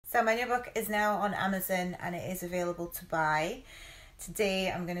So my new book is now on Amazon and it is available to buy.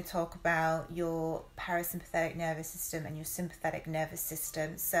 Today I'm going to talk about your parasympathetic nervous system and your sympathetic nervous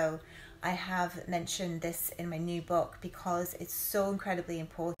system. So I have mentioned this in my new book because it's so incredibly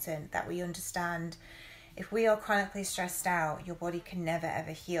important that we understand if we are chronically stressed out, your body can never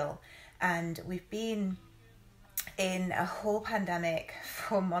ever heal. And we've been in a whole pandemic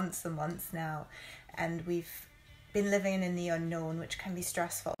for months and months now, and we've been living in the unknown, which can be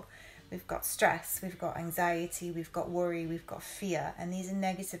stressful. We've got stress, we've got anxiety, we've got worry, we've got fear, and these are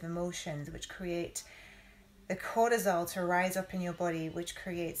negative emotions which create the cortisol to rise up in your body, which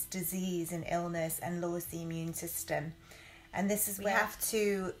creates disease and illness and lowers the immune system. And this is where we have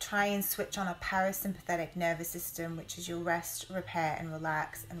to try and switch on a parasympathetic nervous system, which is your rest, repair and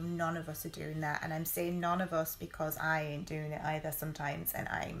relax, and none of us are doing that. And I'm saying none of us because I ain't doing it either sometimes, and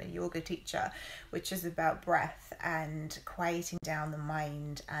I'm a yoga teacher, which is about breath and quieting down the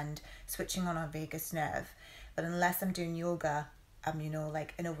mind and switching on our vagus nerve. But unless I'm doing yoga, I'm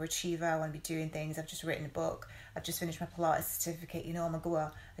like an overachiever. I want to be doing things. I've just written a book. I've just finished my Pilates certificate. I'm a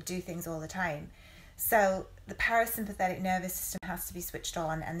goer. I do things all the time. So the parasympathetic nervous system has to be switched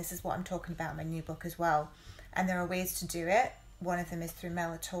on, and this is what I'm talking about in my new book as well. And there are ways to do it. One of them is through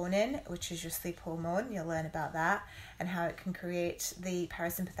melatonin, which is your sleep hormone. You'll learn about that and how it can create the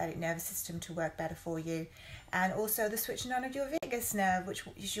parasympathetic nervous system to work better for you. And also the switching on of your vagus nerve, which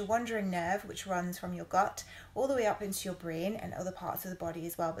is your wandering nerve, which runs from your gut all the way up into your brain and other parts of the body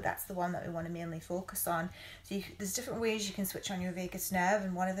as well. But that's the one that we want to mainly focus on. So there's different ways you can switch on your vagus nerve,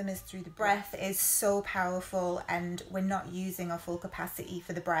 and one of them is through the breath. Is so powerful, and we're not using our full capacity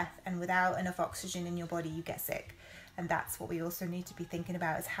for the breath. And without enough oxygen in your body, you get sick. And that's what we also need to be thinking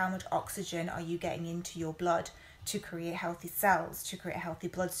about, is how much oxygen are you getting into your blood to create healthy cells, to create a healthy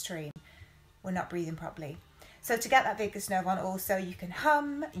bloodstream. We're not breathing properly. So to get that vagus nerve on, also you can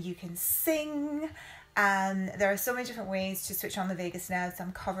hum, you can sing, and there are so many different ways to switch on the vagus nerve. So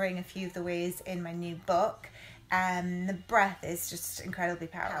I'm covering a few of the ways in my new book. The breath is just incredibly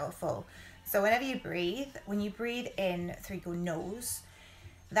powerful. So whenever you breathe, when you breathe in through your nose,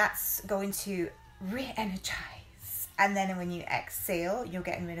 that's going to re-energize. And then when you exhale, you're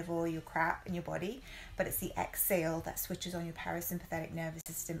getting rid of all your crap in your body. But it's the exhale that switches on your parasympathetic nervous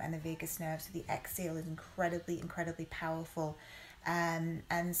system and the vagus nerve. So the exhale is incredibly, incredibly powerful. And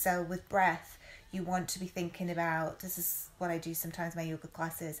so with breath, you want to be thinking about, this is what I do sometimes in my yoga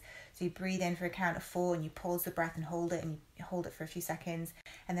classes. So you breathe in for a count of 4 and you pause the breath and hold it, for a few seconds.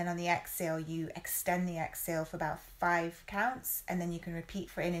 And then on the exhale, you extend the exhale for about 5 counts. And then you can repeat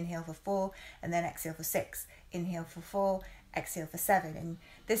for inhale for 4 and then exhale for 6. Inhale for 4, exhale for 7. And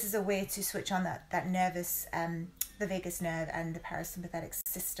this is a way to switch on that nervous, the vagus nerve and the parasympathetic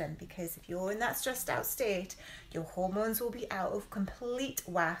system, because if you're in that stressed out state, your hormones will be out of complete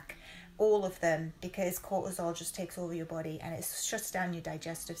whack, all of them, because cortisol just takes over your body and it shuts down your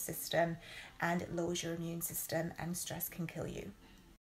digestive system and it lowers your immune system, and stress can kill you.